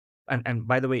and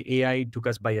by the way, AI took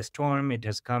us by a storm. It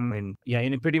has come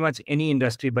in pretty much any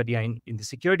industry, but in the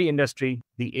security industry,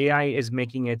 the AI is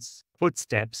making its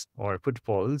footsteps or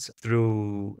footfalls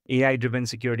through AI-driven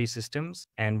security systems.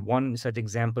 And one such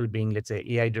example being, let's say,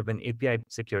 AI-driven API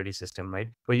security system, right?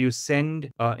 Where you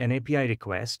send an API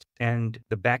request and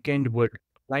the backend would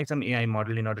apply some AI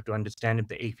model in order to understand if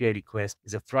the API request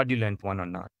is a fraudulent one or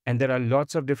not. And there are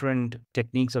lots of different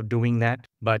techniques of doing that.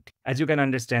 But as you can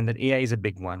understand, that AI is a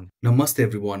big one. Namaste,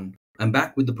 everyone. I'm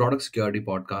back with the Product Security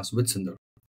Podcast with Sundar.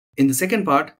 In the second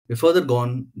part, we've further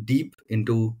gone deep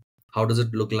into how does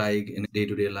it look like in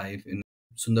day-to-day life in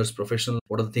Sundar's professional,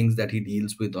 what are the things that he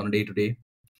deals with on a day-to-day,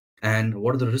 and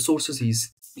what are the resources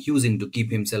he's using to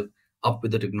keep himself up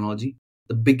with the technology.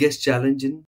 The biggest challenge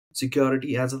in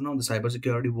security as of now, the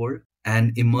cybersecurity world,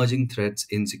 and emerging threats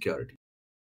in security,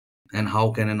 and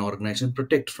how can an organization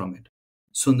protect from it.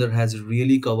 Sundar has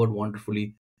really covered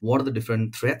wonderfully what are the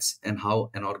different threats and how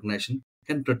an organization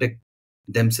can protect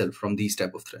themselves from these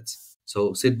type of threats.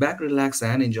 So sit back, relax,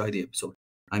 and enjoy the episode.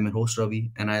 I'm your host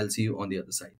Ravi, and I'll see you on the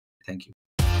other side. Thank you.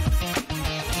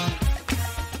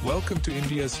 Welcome to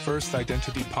India's first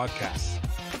identity podcast.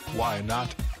 Why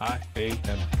not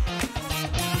IAM?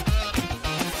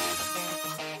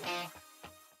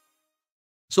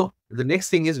 So the next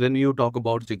thing is when you talk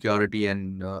about security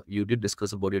and you did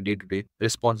discuss about your day-to-day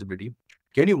responsibility,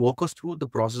 can you walk us through the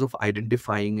process of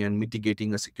identifying and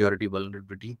mitigating a security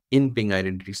vulnerability in Ping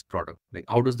Identity's product? Like,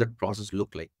 how does that process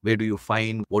look like? Where do you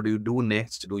find? What do you do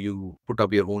next? Do you put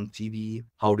up your own CV?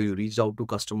 How do you reach out to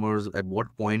customers? At what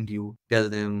point you tell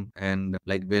them? And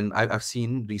like when I've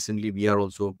seen recently, we are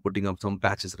also putting up some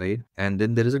patches, right? And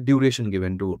then there is a duration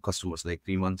given to customers, like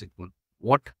 3 months, 6 months.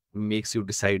 What makes you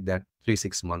decide that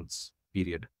 3-6 months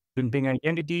period? In Ping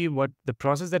Identity, what the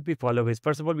process that we follow is,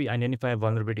 first of all, we identify a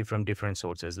vulnerability from different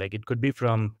sources. Like it could be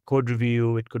from code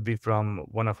review, it could be from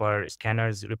one of our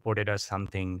scanners reported us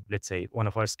something. Let's say one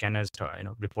of our scanners,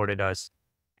 reported us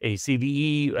a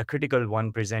CVE, a critical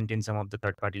one present in some of the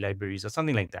third-party libraries or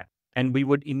something like that. And we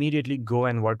would immediately go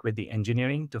and work with the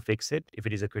engineering to fix it if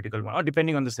it is a critical one, or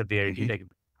depending on the severity, like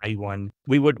I1,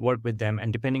 we would work with them,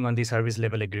 and depending on the service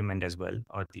level agreement as well,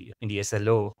 or in the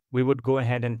SLO, we would go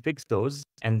ahead and fix those,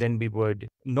 and then we would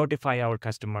notify our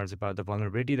customers about the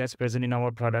vulnerability that's present in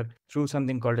our product through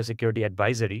something called a security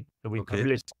advisory. So we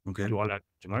publish to all our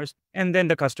customers, and then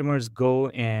the customers go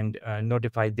and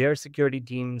notify their security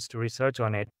teams to research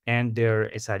on it and their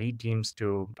SRE teams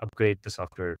to upgrade the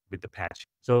software with the patch.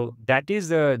 So that is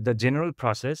the general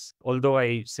process, although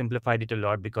I simplified it a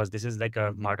lot because this is like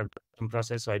a part of the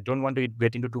process. So I don't want to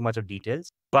get into too much of details,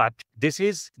 but this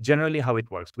is generally how it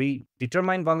works. We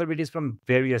determine vulnerabilities from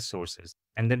various sources,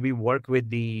 and then we work with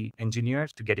the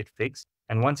engineers to get it fixed.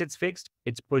 And once it's fixed,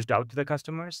 it's pushed out to the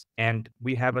customers, and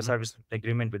we have a service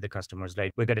agreement with the customers.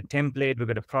 Like we got a template, we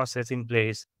got a process in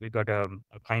place, we got a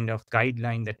kind of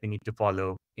guideline that we need to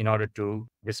follow in order to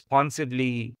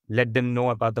responsibly let them know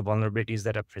about the vulnerabilities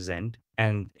that are present.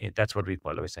 And that's what we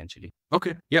follow essentially.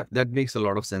 Okay. Yeah, that makes a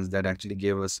lot of sense. That actually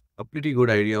gave us a pretty good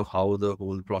idea of how the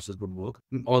whole process would work,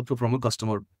 also from a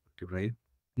customer perspective, right?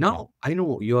 Now, I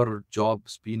know your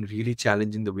job's been really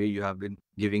challenging the way you have been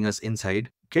giving us insight.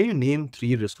 Can you name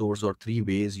 3 resources or 3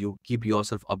 ways you keep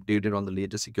yourself updated on the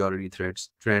latest security threats,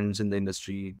 trends in the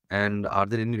industry? And are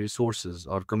there any resources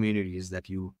or communities that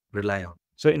you rely on?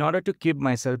 So in order to keep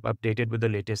myself updated with the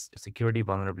latest security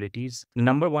vulnerabilities, the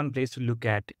number one place to look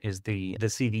at is the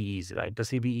CVEs, right? The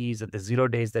CVEs are the 0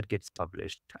 days that gets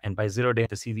published. And by 0 days,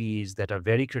 the CVEs that are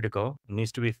very critical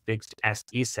needs to be fixed as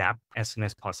ASAP, as soon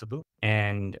as possible.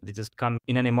 And they just come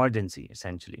in an emergency,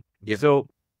 essentially. Yeah. So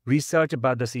research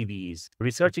about the CVEs,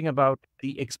 researching about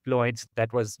the exploits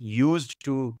that was used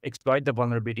to exploit the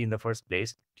vulnerability in the first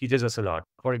place teaches us a lot.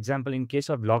 For example, in case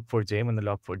of Log4j, when the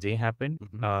Log4j happened,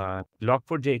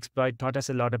 Log4j exploit taught us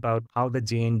a lot about how the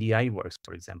JNDI works,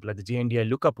 for example, like the JNDI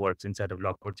lookup works inside of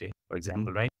Log4j, for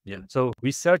example, right? Yeah. So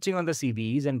researching on the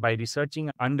CVEs, and by researching,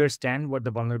 understand what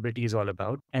the vulnerability is all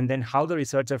about, and then how the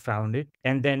researcher found it,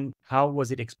 and then how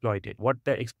was it exploited, what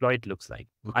the exploit looks like,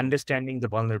 understanding the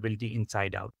vulnerability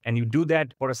inside out. And you do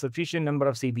that for a sufficient number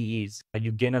of CVEs, and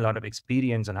you gain a lot of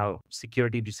experience on how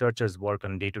security researchers work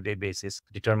on a day-to-day basis,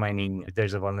 determining if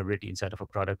there's a vulnerability inside of a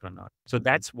product or not. So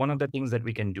that's one of the things that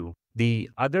we can do. The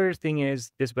other thing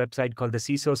is this website called the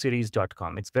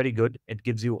sschakraborty.com. It's very good. It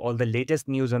gives you all the latest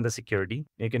news on the security.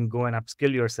 You can go and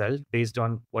upskill yourself based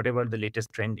on whatever the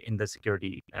latest trend in the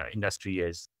security industry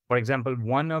is. For example,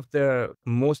 one of the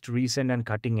most recent and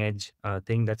cutting edge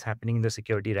thing that's happening in the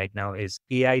security right now is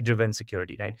AI driven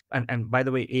security, right? And by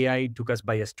the way, AI took us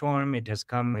by a storm. It has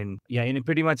come in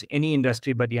pretty much any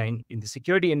industry, but in the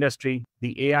security industry,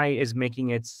 the AI is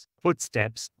making its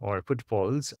footsteps or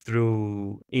footfalls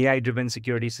through AI driven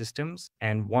security systems.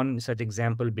 And one such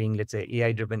example being, let's say,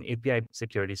 AI driven API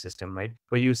security system, right?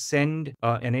 Where you send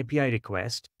an API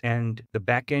request and the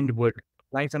backend would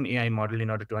apply some AI model in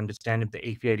order to understand if the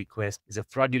API request is a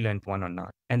fraudulent one or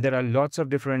not. And there are lots of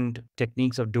different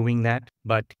techniques of doing that.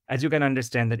 But as you can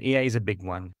understand, that AI is a big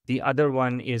one. The other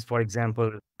one is, for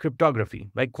example, cryptography,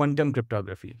 like quantum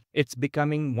cryptography. It's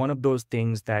becoming one of those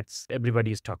things that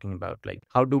everybody is talking about. Like,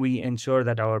 how do we ensure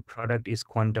that our product is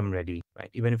quantum ready, right?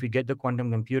 Even if we get the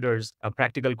quantum computers, a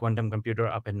practical quantum computer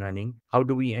up and running, how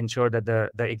do we ensure that the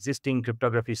existing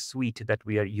cryptography suite that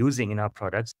we are using in our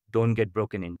products don't get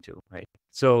broken into, right?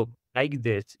 So like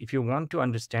this, if you want to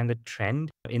understand the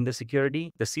trend in the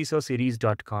security, the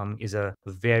CISOseries.com is a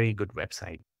very good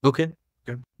website. Okay.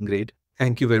 Great.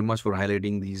 Thank you very much for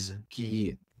highlighting these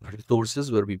key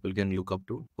resources where people can look up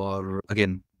to for,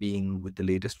 again, being with the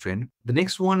latest trend. The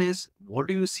next one is, what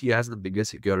do you see as the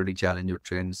biggest security challenge or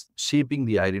trends shaping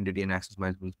the identity and access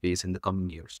management space in the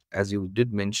coming years? As you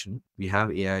did mention, we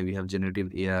have AI, we have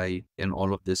generative AI and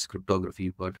all of this cryptography,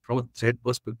 but from a threat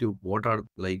perspective, what are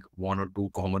like one or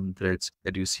two common threats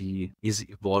that you see is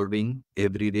evolving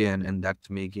every day and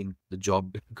that's making the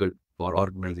job difficult for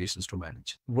organizations to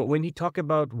manage? When you talk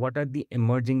about what are the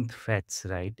emerging threats,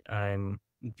 right?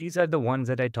 These are the ones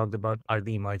that I talked about are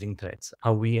the emerging threats.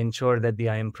 How we ensure that the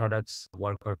IAM products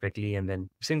work perfectly. And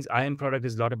then since IAM product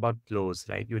is a lot about flows,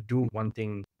 right? You do one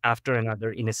thing after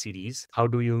another in a series. How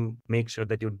do you make sure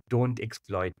that you don't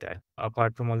exploit that?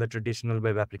 Apart from all the traditional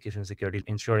web application security,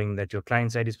 ensuring that your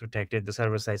client side is protected, the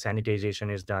server side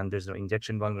sanitization is done, there's no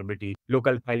injection vulnerability,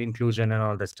 local file inclusion and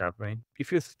all that stuff, right?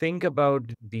 If you think about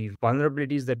the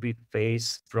vulnerabilities that we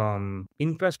face from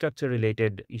infrastructure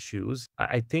related issues,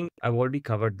 I think I've already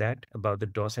covered that about the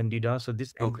DOS and DDoS. So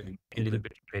this Okay. a little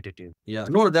bit repetitive. Yeah,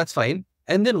 no, that's fine.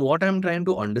 And then what I'm trying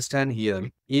to understand here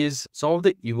is some of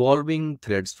the evolving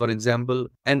threats, for example,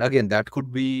 and again, that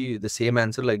could be the same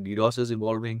answer like DDoS is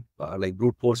evolving, like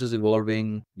brute force is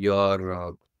evolving,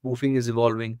 your spoofing is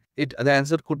evolving. The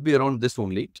answer could be around this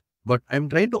only. But I'm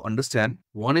trying to understand,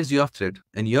 one is you have threat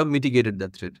and you have mitigated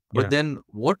that threat. But Yeah. then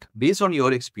what, based on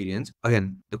your experience,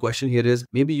 again, the question here is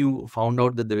maybe you found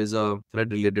out that there is a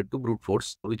threat related to brute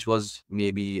force, which was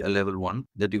maybe a level 1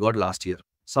 that you got last year.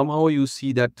 Somehow you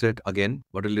see that threat again,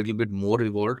 but a little bit more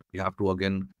evolved. You have to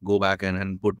again go back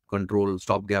and put control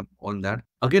stopgap on that.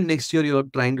 Again, next year, you're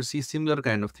trying to see similar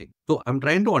kind of thing. So I'm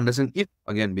trying to understand if,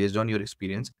 again, based on your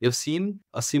experience, you've seen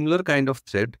a similar kind of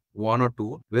threat, one or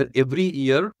two, where every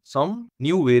year some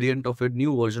new variant of it,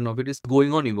 new version of it is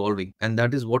going on evolving. And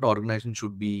that is what organizations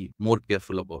should be more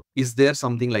careful about. Is there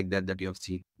something like that that you have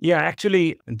seen? Yeah,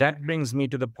 actually, that brings me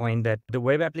to the point that the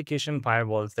web application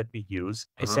firewalls that we use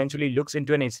essentially looks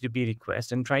into an HTTP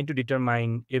request and trying to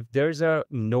determine if there's a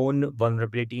known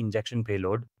vulnerability injection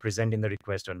payload present in the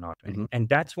request or not. Right? And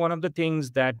that's one of the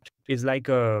things that is like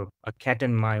a cat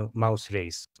and mouse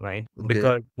race, right? Okay.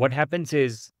 Because what happens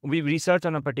is we research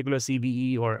on a particular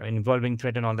CVE or an evolving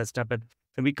threat and all that stuff, but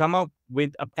we come up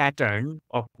with a pattern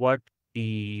of what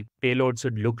the payload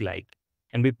should look like.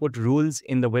 And we put rules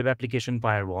in the web application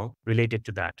firewall related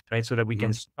to that, right? So that we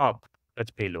can stop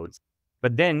such payloads.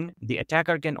 But then the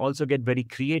attacker can also get very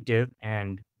creative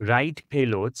and write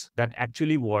payloads that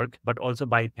actually work, but also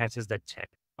bypasses that check.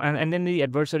 And then the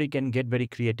adversary can get very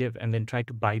creative and then try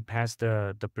to bypass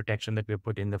the protection that we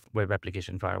put in the web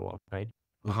application firewall, right?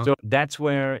 So that's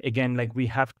where, again, like we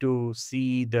have to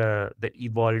see the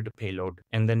evolved payload,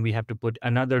 and then we have to put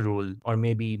another rule or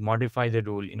maybe modify the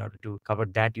rule in order to cover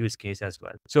that use case as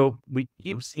well. So we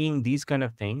keep seeing these kind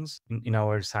of things in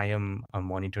our SIAM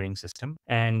monitoring system.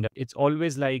 And it's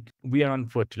always like we are on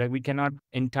foot. Like we cannot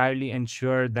entirely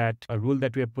ensure that a rule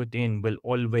that we have put in will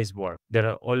always work. There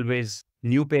are always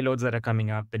new payloads that are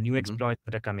coming up, the new exploits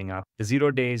that are coming up. The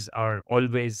 0 days are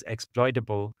always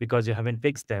exploitable because you haven't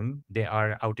fixed them. They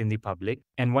are out in the public.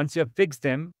 And once you have fixed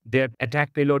them, their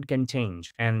attack payload can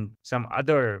change and some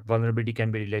other vulnerability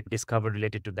can be discovered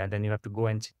related to that. Then you have to go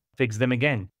and fix them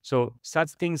again. So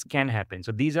such things can happen.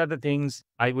 So these are the things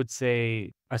I would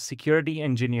say a security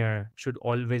engineer should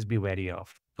always be wary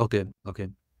of. Okay.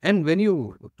 And when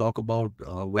you talk about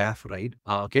WAF, right?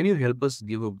 Can you help us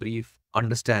give a brief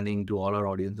understanding to all our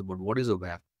audience about what is a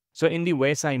WAF? So in the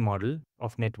WSI model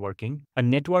of networking, a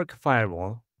network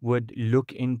firewall would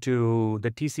look into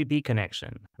the TCP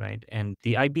connection, right? And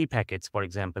the IP packets, for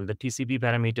example, the TCP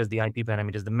parameters, the IP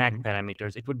parameters, the MAC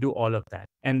parameters, it would do all of that.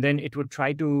 And then it would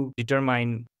try to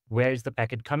determine where is the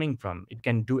packet coming from. It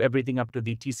can do everything up to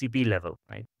the TCP level,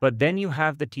 right? But then you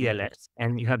have the TLS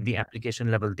and you have the application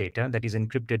level data that is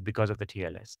encrypted because of the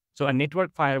TLS. So a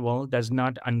network firewall does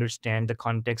not understand the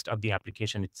context of the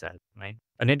application itself, right?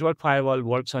 A network firewall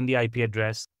works on the IP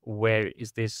address. Where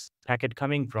is this packet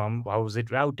coming from? How is it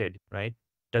routed, right?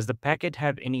 Does the packet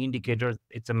have any indicator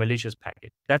it's a malicious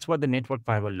packet? That's what the network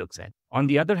firewall looks at. On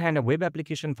the other hand, a web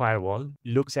application firewall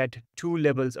looks at two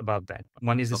levels above that.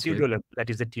 One is the pseudo level, that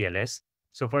is the TLS.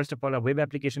 So first of all, a web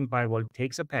application firewall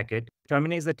takes a packet,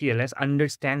 terminates the TLS,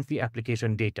 understands the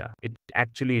application data. It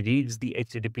actually reads the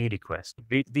HTTP request, it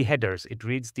reads the headers, it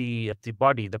reads the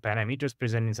body, the parameters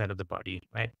present inside of the body,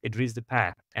 right? It reads the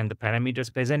path and the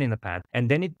parameters present in the path. And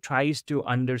then it tries to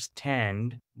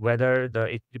understand whether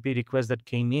the HTTP request that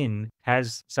came in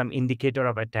has some indicator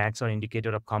of attacks or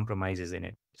indicator of compromises in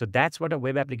it. So that's what a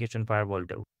web application firewall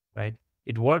does, right?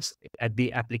 It works at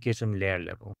the application layer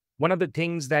level. One of the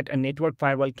things that a network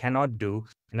firewall cannot do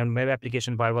and a web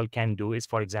application firewall can do is,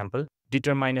 for example,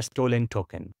 determine a stolen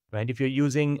token, right? If you're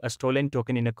using a stolen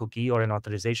token in a cookie or an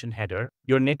authorization header,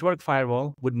 your network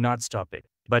firewall would not stop it.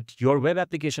 But your web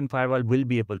application firewall will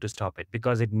be able to stop it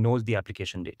because it knows the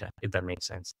application data, if that makes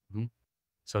sense.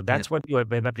 So that's what your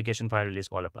web application firewall is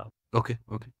all about. Okay.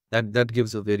 That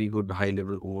gives a very good high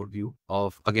level overview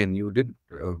of, again, you did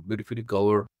beautifully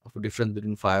cover of a difference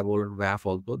between firewall and WAF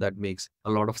also. That makes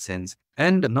a lot of sense.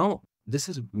 And now this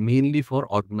is mainly for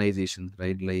organizations,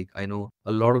 right? Like I know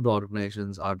a lot of the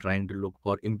organizations are trying to look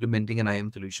for implementing an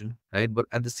IAM solution, right? But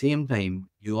at the same time,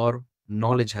 your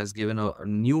knowledge has given a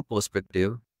new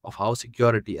perspective of how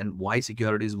security and why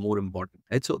security is more important,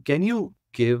 right? So can you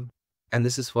give, and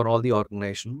this is for all the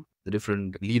organization, the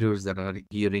different leaders that are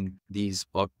hearing these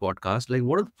podcasts, like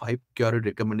what are the 5 security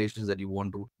recommendations that you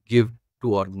want to give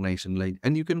to organization? Like,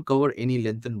 and you can cover any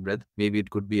length and breadth. Maybe it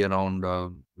could be around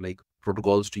like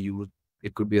protocols to use.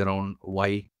 It could be around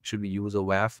why should we use a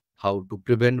WAF, how to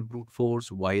prevent brute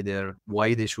force, why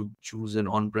they should choose an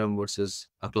on-prem versus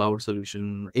a cloud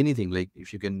solution, anything. Like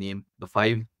if you can name the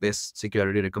 5 best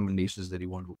security recommendations that you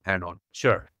want to add on.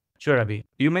 Sure, Abhi.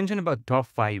 You mentioned about top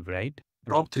 5, right?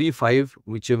 Top 3, 5,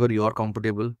 whichever you are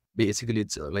comfortable. Basically,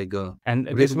 it's like a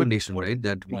recommendation, right?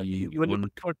 That you would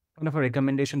look for kind of a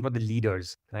recommendation for the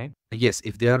leaders, right? Yes,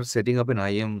 if they are setting up an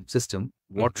IAM system,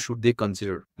 what should they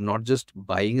consider? Not just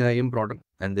buying an IAM product,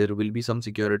 and there will be some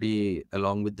security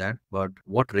along with that, but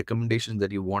what recommendations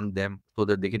that you want them so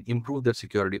that they can improve their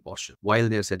security posture while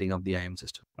they're setting up the IAM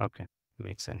system? Okay,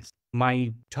 makes sense.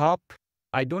 My top,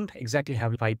 I don't exactly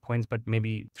have 5 points, but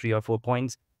maybe 3 or 4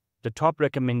 points. The top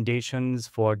recommendations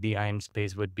for the IAM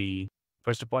space would be,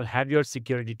 first of all, have your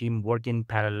security team work in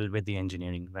parallel with the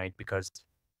engineering, right? Because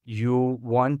you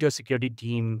want your security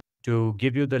team to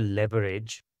give you the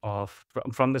leverage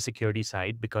from the security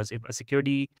side, because if a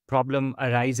security problem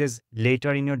arises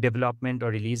later in your development or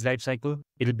release lifecycle,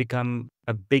 it'll become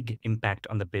a big impact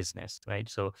on the business, right?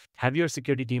 So have your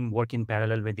security team work in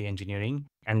parallel with the engineering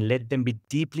and let them be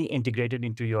deeply integrated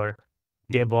into your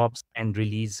DevOps and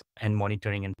release and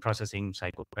monitoring and processing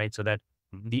cycle, right? So that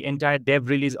the entire dev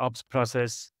release ops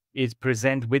process is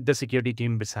present with the security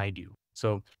team beside you.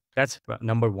 So that's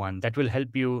number one. That will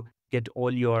help you get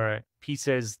all your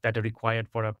pieces that are required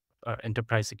for a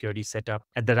enterprise security setup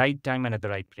at the right time and at the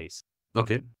right place.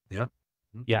 Okay. Yeah.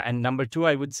 Yeah. And number 2,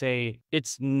 I would say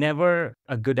it's never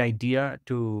a good idea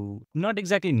to, not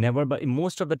exactly never, but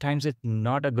most of the times it's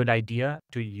not a good idea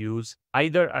to use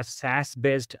either a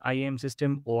SaaS-based IAM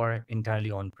system or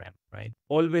entirely on-prem, right?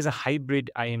 Always a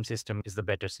hybrid IAM system is the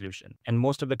better solution. And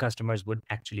most of the customers would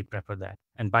actually prefer that.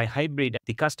 And by hybrid,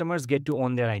 the customers get to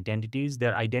own their identities.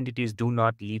 Their identities do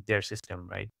not leave their system,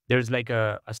 right? There's like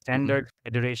a standard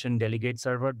federation delegate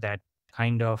server that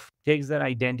kind of takes their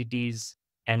identities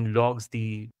and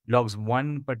logs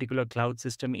one particular cloud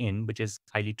system in, which is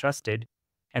highly trusted.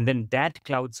 And then that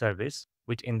cloud service,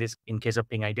 which in case of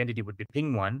Ping Identity would be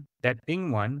Ping One, that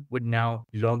Ping One would now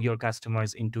log your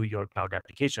customers into your cloud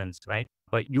applications, right?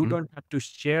 But you don't have to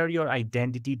share your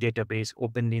identity database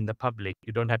openly in the public.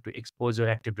 You don't have to expose your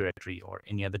Active Directory or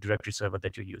any other directory server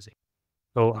that you're using.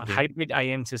 So a hybrid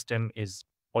IAM system is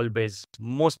always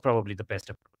most probably the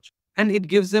best approach. And it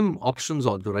gives them options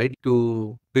also, right,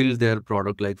 to build their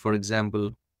product. Like, for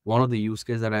example, one of the use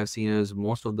cases that I've seen is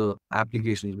most of the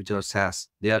applications which are SaaS,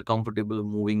 they are comfortable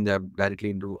moving them directly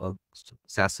into a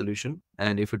SaaS solution.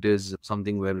 And if it is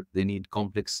something where they need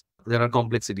there are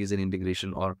complexities in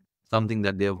integration or something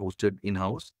that they have hosted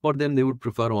in-house, for them, they would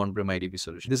prefer on-prem IDP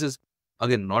solution. This is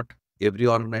Again, not every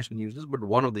organization uses, but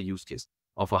one of the use case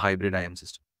of a hybrid IAM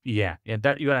system. Yeah,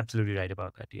 that you are absolutely right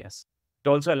about that. Yes. It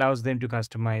also allows them to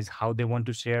customize how they want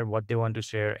to share, what they want to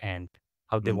share, and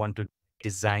how they Mm. want to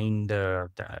design the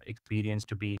experience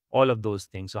to be all of those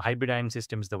things. So hybrid IAM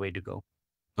system is the way to go.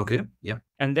 Okay. Yeah.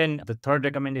 And then the third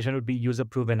recommendation would be use a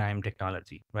proven IAM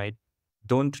technology, right?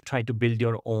 Don't try to build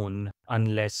your own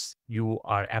unless you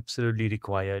are absolutely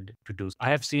required to do so.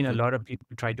 I have seen a Mhm. lot of people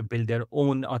try to build their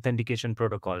own authentication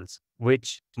protocols,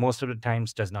 which most of the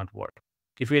times does not work.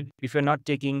 If you're not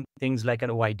taking things like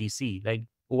an OIDC, like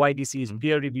OIDC is Mm.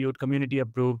 peer reviewed, community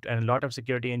approved, and a lot of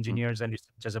security Mm. engineers and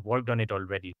researchers have worked on it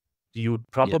already. You Yeah.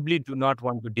 probably do not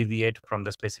want to deviate from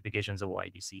the specifications of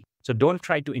OIDC. So don't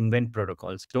try to invent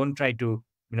protocols. Don't try to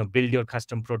build your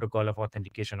custom protocol of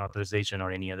authentication, authorization,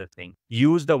 or any other thing.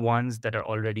 Use the ones that are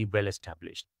already well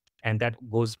established. And that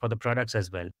goes for the products as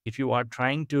well. If you are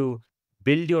trying to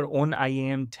build your own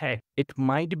IAM tech, it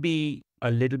might be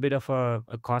a little bit of a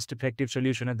cost-effective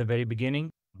solution at the very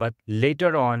beginning, but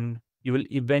later on, you will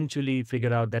eventually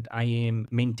figure out that IAM,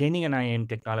 maintaining an IAM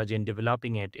technology and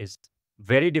developing it is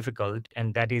very difficult,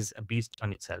 and that is a beast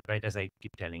on itself, right? As I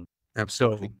keep telling. So,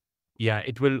 Absolutely. yeah,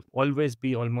 it will always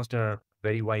be almost a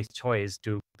very wise choice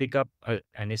to pick up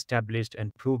an established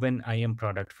and proven IAM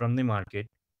product from the market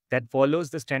that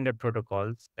follows the standard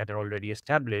protocols that are already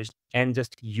established and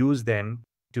just use them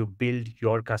to build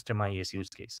your custom IAS use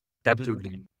case. That will,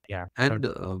 Absolutely. yeah. And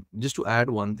just to add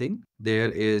one thing,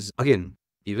 there is, again,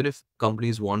 even if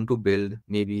companies want to build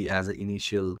maybe as an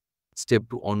initial step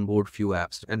to onboard few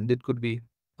apps, and it could be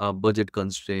budget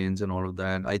constraints and all of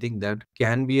that, I think that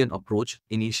can be an approach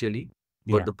initially.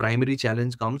 But Yeah, the primary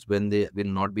challenge comes when they will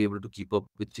not be able to keep up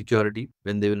with security,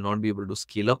 when they will not be able to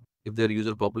scale up if their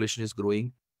user population is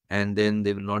growing, and then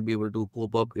they will not be able to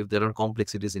cope up if there are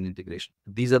complexities in integration.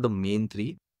 These are the main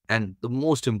three. And the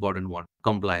most important one,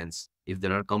 compliance. If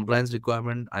there are compliance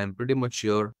requirement, I am pretty much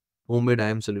sure homemade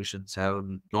IAM solutions have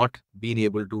not been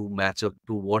able to match up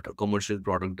to what a commercial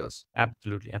product does.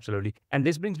 absolutely, absolutely. And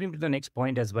this brings me to the next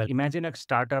point as well. Imagine a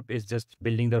startup is just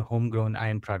building their homegrown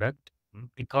iron product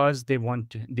because they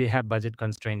have budget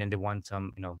constraint and they want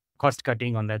some, cost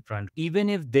cutting on that front. Even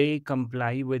if they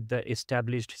comply with the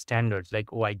established standards like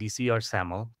OIDC or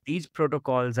SAML, these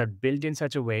protocols are built in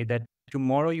such a way that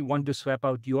tomorrow you want to swap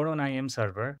out your own IAM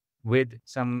server with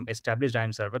some established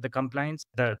IAM server,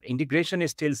 the integration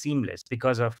is still seamless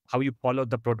because of how you follow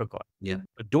the protocol. Yeah.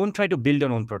 But don't try to build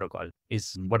your own protocol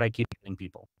is Mm. what I keep telling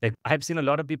people. Like I have seen a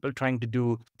lot of people trying to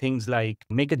do things like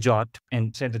make a jot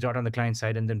and send the jot on the client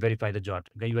side and then verify the jot.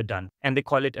 Okay, you are done. And they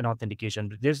call it an authentication.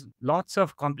 But there's lots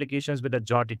of complications with the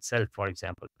jot itself, for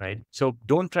example, right? So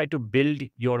don't try to build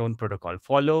your own protocol.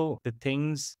 Follow the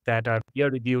things that are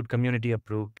peer reviewed, community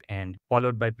approved, and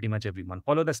followed by pretty much everyone.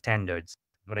 Follow the standards.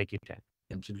 What I keep telling.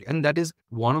 Absolutely. And that is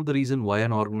one of the reasons why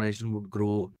an organization would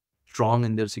grow strong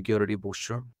in their security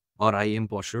posture or IAM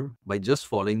posture by just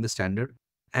following the standard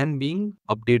and being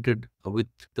updated with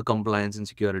the compliance and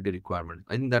security requirement.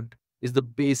 I think that is the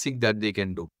basic that they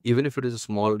can do, even if it is a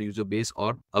small user base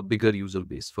or a bigger user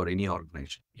base for any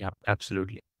organization. Yeah,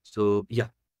 absolutely. So, yeah.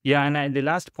 Yeah, and the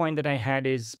last point that I had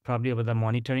is probably about the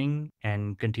monitoring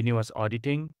and continuous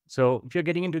auditing. So if you're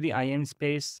getting into the IAM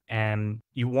space and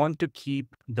you want to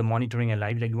keep the monitoring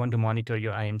alive, like you want to monitor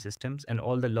your IAM systems and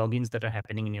all the logins that are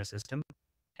happening in your system,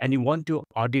 and you want to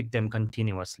audit them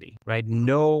continuously, right?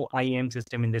 No IAM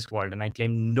system in this world, and I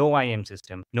claim no IAM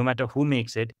system, no matter who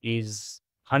makes it, is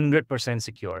 100%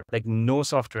 secure. Like no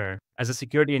software as a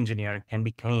security engineer can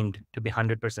be claimed to be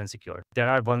 100% secure. There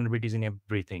are vulnerabilities in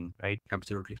everything, right?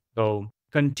 Absolutely. So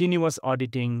continuous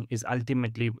auditing is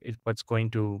ultimately what's going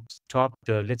to stop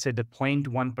let's say the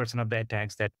 0.1% of the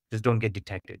attacks that just don't get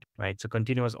detected, right? So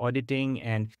continuous auditing,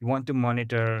 and you want to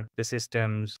monitor the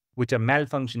systems which are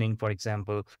malfunctioning. For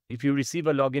example, if you receive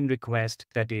a login request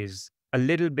that is a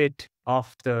little bit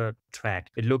off the track,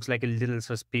 it looks like a little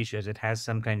suspicious, it has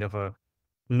some kind of a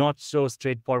not so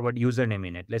straightforward username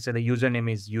in it. Let's say the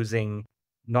username is using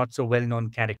not so well-known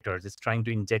characters. It's trying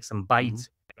to inject some bytes,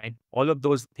 right? All of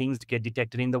those things get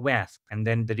detected in the WAF. And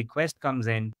then the request comes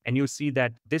in and you see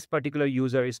that this particular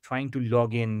user is trying to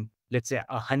log in, let's say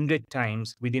 100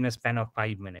 times within a span of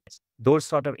 5 minutes. Those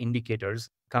sort of indicators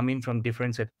come in from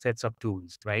different sets of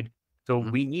tools, right? So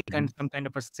we need some kind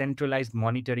of a centralized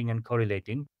monitoring and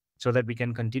correlating so that we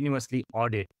can continuously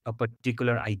audit a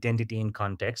particular identity in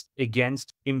context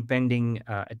against impending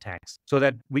attacks so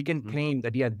that we can claim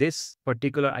that, yeah, this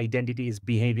particular identity is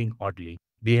behaving oddly,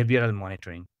 behavioral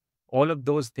monitoring. All of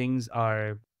those things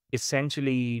are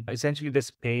essentially the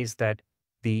space that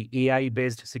the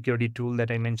AI-based security tool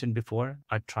that I mentioned before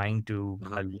are trying to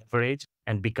leverage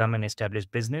and become an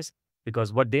established business,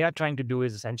 because what they are trying to do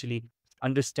is essentially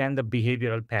understand the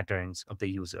behavioral patterns of the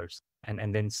users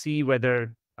and then see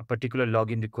whether a particular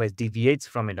login request deviates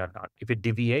from it or not. If it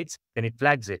deviates, then it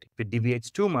flags it. If it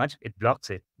deviates too much, it blocks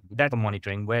it. That's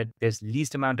monitoring where there's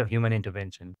least amount of human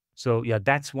intervention. So yeah,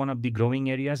 that's one of the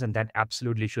growing areas, and that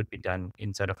absolutely should be done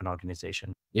inside of an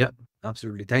organization. Yeah,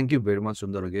 absolutely. Thank you very much,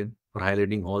 Sundar, again, for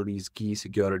highlighting all these key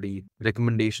security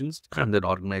recommendations that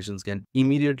organizations can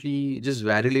immediately just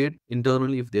validate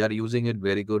internally. If they are using it,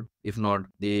 very good. If not,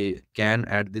 they can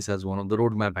add this as one of the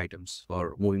roadmap items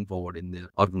for moving forward in their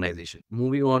organization.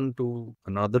 Moving on to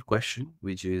another question,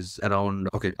 which is around,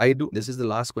 okay, this is the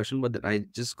last question, but then I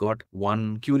just got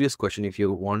one curious question if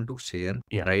you want to share,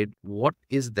 Yeah. right? What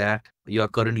is that you are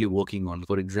currently working on?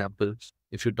 For example,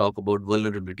 if you talk about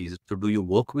vulnerabilities, so do you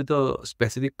work with a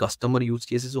specific customer use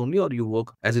cases only, or you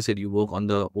work, as you said, you work on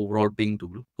the overall ping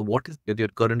tool? So what is that you're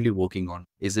currently working on?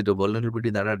 Is it a vulnerability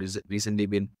that has recently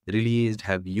been released?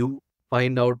 Have you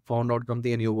found out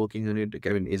something and you're working on it?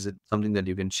 Kevin, is it something that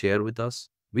you can share with us?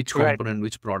 Which Right. component,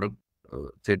 which product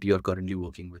set you're currently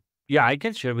working with? Yeah, I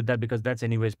can share with that because that's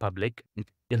anyways public. Mm.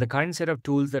 Yeah, the current set of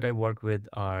tools that I work with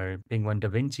are Ping One Da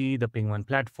Vinci, the Ping One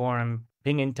platform,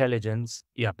 Ping Intelligence,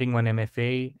 yeah, Ping One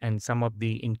MFA, and some of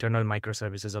the internal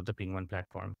microservices of the Ping One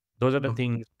platform. Those are the Okay.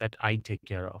 things that I take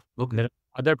care of. Okay. There are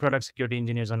other product security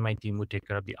engineers on my team who take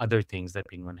care of the other things that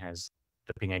Ping One has,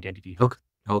 the Ping Identity. Okay.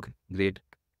 Okay. Great.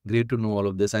 Great to know all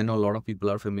of this. I know a lot of people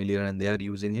are familiar and they are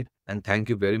using it. And thank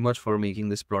you very much for making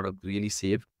this product really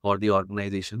safe for the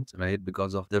organizations, right?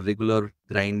 Because of the regular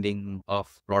grinding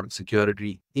of product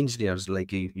security engineers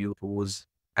like you who's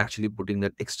actually putting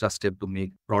that extra step to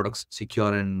make products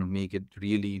secure and make it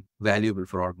really valuable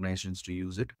for organizations to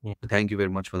use it. Yeah. So thank you very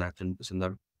much for that,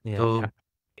 Sundar. Yeah, So yeah.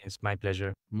 It's my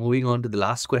pleasure. moving on to the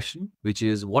last question, which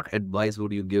is what advice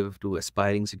would you give to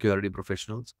aspiring security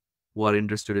professionals who are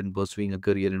interested in pursuing a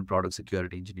career in product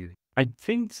security engineering? I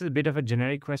think it's a bit of a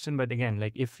generic question, but again,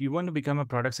 like if you want to become a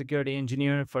product security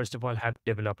engineer, first of all, have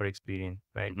developer experience,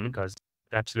 right? Mhm. Because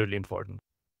it's absolutely important.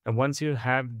 And once you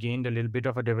have gained a little bit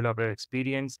of a developer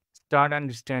experience, start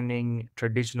understanding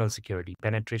traditional security,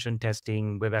 penetration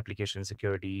testing, web application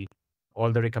security,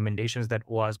 all the recommendations that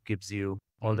OWASP gives you,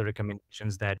 all the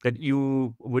recommendations that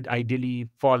you would ideally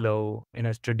follow in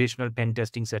a traditional pen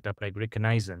testing setup like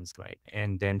reconnaissance, right?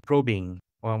 And then probing.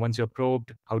 Once you're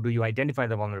probed, how do you identify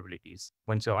the vulnerabilities?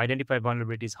 Once you identify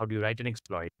vulnerabilities, how do you write an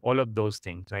exploit? All of those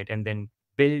things, right? And then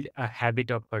build a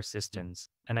habit of persistence.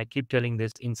 And I keep telling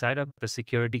this inside of the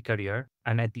security career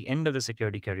and at the end of the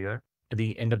security career, at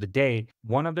the end of the day,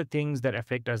 one of the things that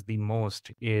affect us the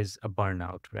most is a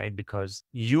burnout, right? Because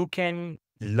you can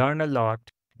learn a lot,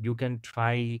 you can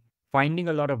try finding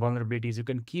a lot of vulnerabilities, you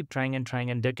can keep trying,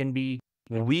 and there can be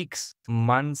weeks,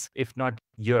 months, if not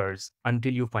years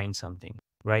until you find something,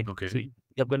 right? Okay. So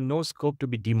you've got no scope to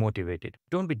be demotivated.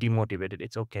 Don't be demotivated.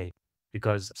 It's okay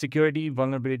because security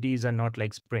vulnerabilities are not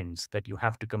like sprints that you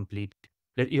have to complete.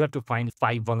 You have to find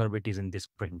 5 vulnerabilities in this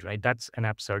sprint, right? That's an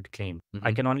absurd claim.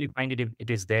 I Mhm. can only find it if it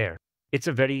is there. It's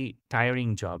a very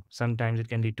tiring job. Sometimes it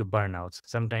can lead to burnouts.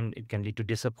 Sometimes it can lead to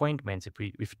disappointments if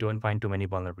you don't find too many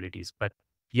vulnerabilities. But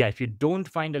yeah, if you don't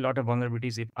find a lot of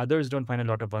vulnerabilities, if others don't find a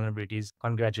lot of vulnerabilities,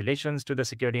 congratulations to the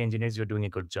security engineers, you're doing a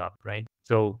good job, right?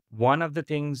 So one of the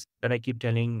things that I keep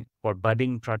telling for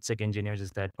budding ProdSec engineers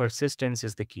is that persistence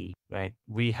is the key, right?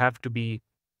 We have to be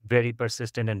very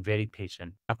persistent and very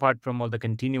patient. Apart from all the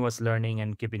continuous learning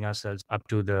and keeping ourselves up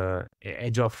to the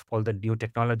edge of all the new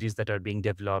technologies that are being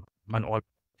developed on all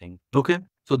things. Okay.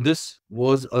 So this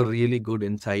was a really good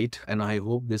insight, and I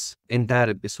hope this entire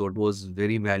episode was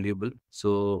very valuable.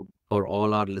 So for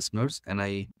all our listeners, and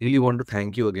I really want to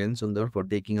thank you again, Sundar, for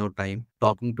taking out time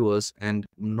talking to us and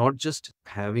not just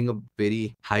having a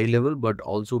very high level, but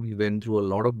also we went through a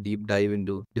lot of deep dive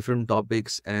into different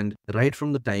topics. And right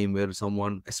from the time where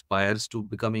someone aspires to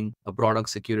becoming a product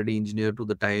security engineer to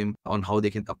the time on how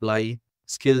they can apply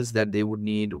skills that they would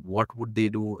need, what would they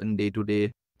do in day to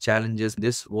day challenges.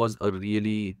 This was a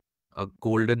really a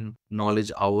golden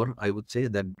knowledge hour, I would say,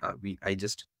 that I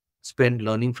just spent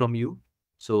learning from you.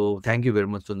 So thank you very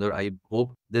much, Sundar. I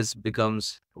hope this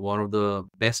becomes one of the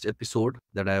best episode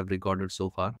that I have recorded so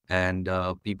far, and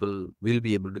people will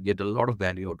be able to get a lot of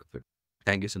value out of it.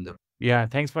 Thank you, Sundar. Yeah,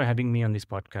 thanks for having me on this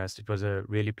podcast. It was a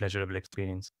really pleasurable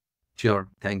experience. Sure,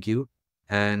 thank you,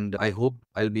 and I hope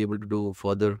I'll be able to do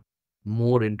further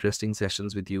more interesting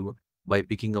sessions with you by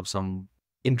picking up some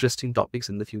interesting topics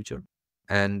in the future.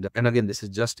 And again, this is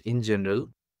just in general.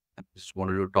 I just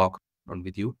wanted to talk on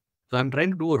with you. So I'm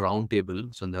trying to do a round table,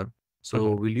 Sundar.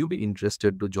 So will you be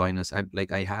interested to join us?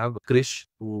 I have Krish,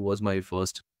 who was my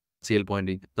first sale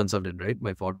point consultant, right?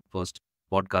 My first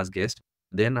podcast guest.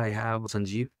 Then I have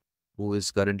Sanjeev, who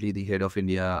is currently the head of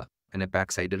India and APAC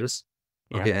Ciderus.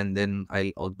 Yeah. Okay, and then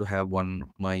I also have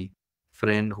my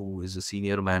friend who is a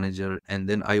senior manager, and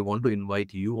then I want to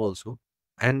invite you also,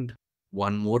 and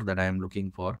one more that I am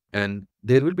looking for. And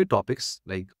there will be topics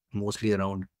like mostly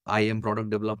around IAM product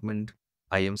development,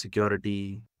 IAM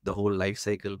security, the whole life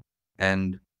cycle,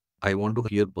 and I want to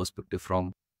hear perspective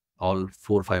from all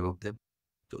 4 or 5 of them.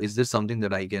 So is this something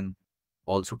that I can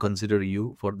also consider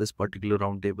you for this particular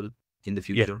roundtable in the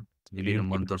Yeah. future, maybe in a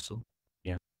month or so?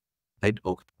 Yeah. Right.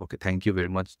 Okay. Okay. Thank you very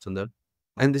much, Sundar.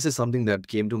 And this is something that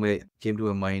came to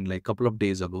my mind like a couple of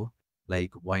days ago.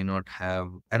 Like, why not have?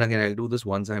 And again, I'll do this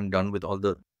once I'm done with all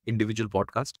the individual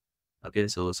podcasts. Okay.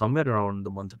 So somewhere around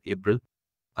the month of April,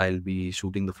 I'll be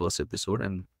shooting the first episode,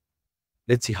 and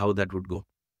let's see how that would go.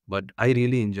 But I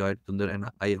really enjoyed Sundar, and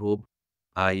I hope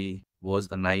I was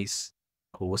a nice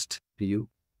host to you, and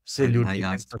I Absolutely. Let's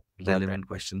asked talk about that. relevant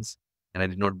questions, and I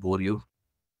did not bore you.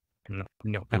 No,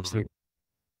 no, So, absolutely.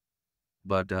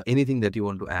 but anything that you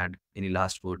want to add, any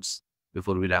last words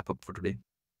before we wrap up for today?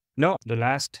 No, the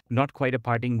last, not quite a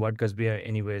parting word because we are,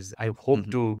 anyways, I hope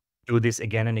Mhm. to do this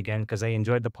again and again because I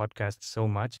enjoyed the podcast so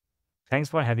much. Thanks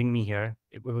for having me here.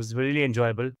 It was really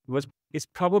enjoyable. It's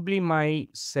probably my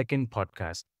second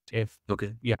podcast. If,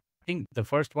 Okay. yeah, I think the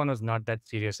first one was not that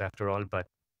serious after all, but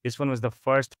this one was the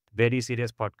first very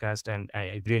serious podcast. And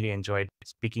I really enjoyed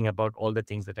speaking about all the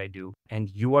things that I do. And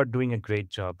you are doing a great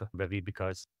job, Ravi,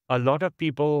 because a lot of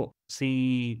people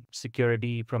see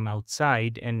security from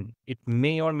outside and it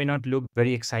may or may not look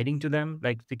very exciting to them.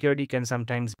 Like security can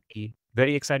sometimes be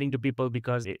very exciting to people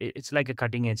because it's like a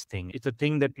cutting edge thing. It's a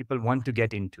thing that people want to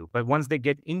get into. But once they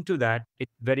get into that,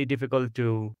 it's very difficult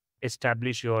to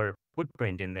establish your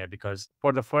footprint in there because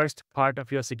for the first part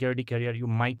of your security career, you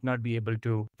might not be able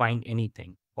to find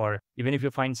anything. Or even if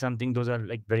you find something, those are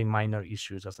like very minor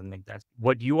issues or something like that.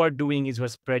 What you are doing is you're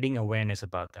spreading awareness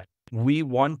about that. We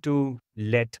want to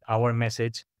let our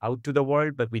message out to the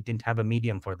world, but we didn't have a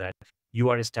medium for that. You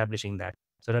are establishing that.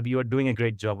 So, Ravi, you are doing a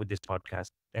great job with this podcast.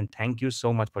 And thank you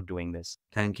so much for doing this.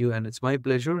 Thank you. And it's my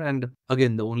pleasure. And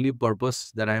again, the only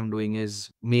purpose that I'm doing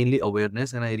is mainly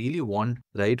awareness. And I really want,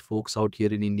 right, folks out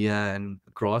here in India and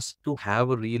across to have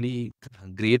a really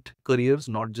great careers,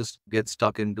 not just get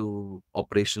stuck into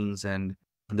operations and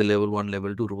the level 1,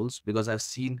 level 2 roles, because I've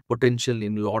seen potential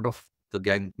in a lot of the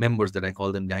gang members that I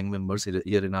call them gang members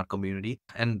here in our community.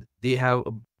 And they have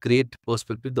a great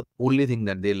perspective. The only thing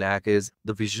that they lack is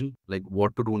the vision, like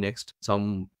what to do next.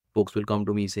 Some folks will come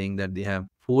to me saying that they have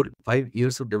 4 5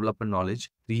 years of development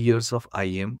knowledge, 3 years of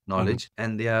IAM Mhm. knowledge,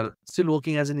 and they are still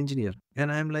working as an engineer.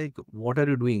 And I'm like, what are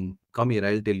you doing? Come here,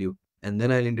 I'll tell you. And then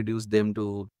I'll introduce them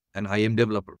to an IAM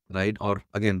developer, right? Or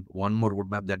again, one more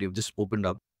roadmap that you've just opened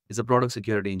up is a product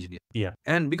security engineer. Yeah.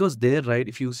 And because there, right,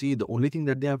 if you see, the only thing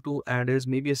that they have to add is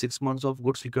maybe a 6 months of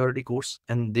good security course,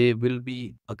 and they will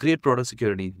be a great product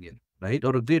security engineer, right?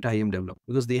 Or a great IAM developer,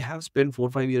 because they have spent 4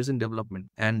 5 years in development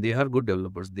and they are good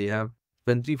developers. They have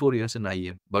spent 3 4 years in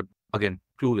IAM, but again,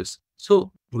 clueless.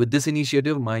 So with this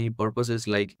initiative, my purpose is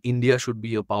like India should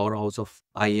be a powerhouse of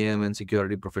IAM and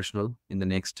security professional in the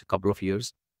next couple of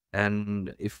years.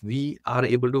 And if we are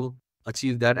able to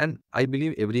achieve that, and I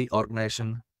believe every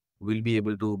organization will be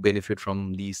able to benefit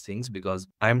from these things, because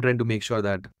I'm trying to make sure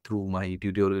that through my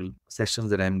tutorial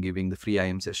sessions that I'm giving, the free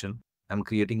IAM session, I'm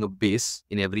creating a base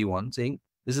in everyone saying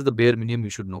this is the bare minimum you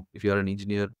should know if you are an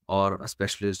engineer or a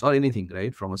specialist or anything,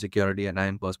 right? From a security and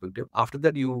IAM perspective. After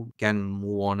that, you can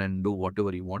move on and do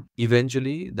whatever you want.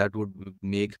 Eventually, that would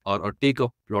make or take a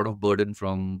lot of burden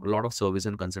from a lot of service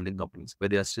and consulting companies where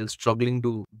they are still struggling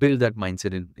to build that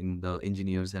mindset in the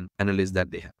engineers and analysts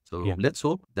that they have. So Yeah. let's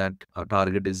hope that our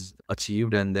target is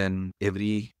achieved. And then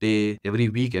every day, every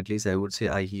week, at least I would say,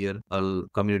 I hear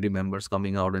community members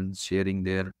coming out and sharing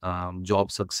their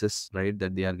job success, right?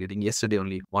 That they are getting. Yesterday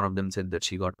only, one of them said that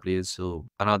she got placed. So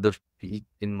another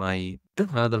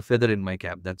another feather in my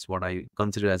cap. That's what I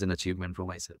consider as an achievement for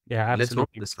myself. Yeah, Let's hope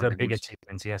absolutely. this The big continues.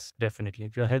 achievements. Yes, definitely.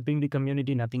 If you're helping the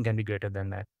community, nothing can be greater than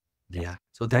that. Yeah. Yeah.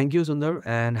 So thank you, Sundar,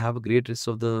 and have a great rest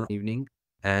of the evening.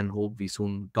 And hope we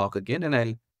soon talk again. And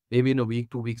I'll maybe in a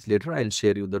week, 2 weeks later, I'll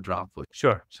share you the draft version.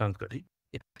 Sure. Sounds good. Right?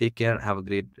 Yeah. Take care. Have a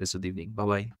great rest of the evening. Bye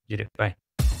bye. You do. Bye.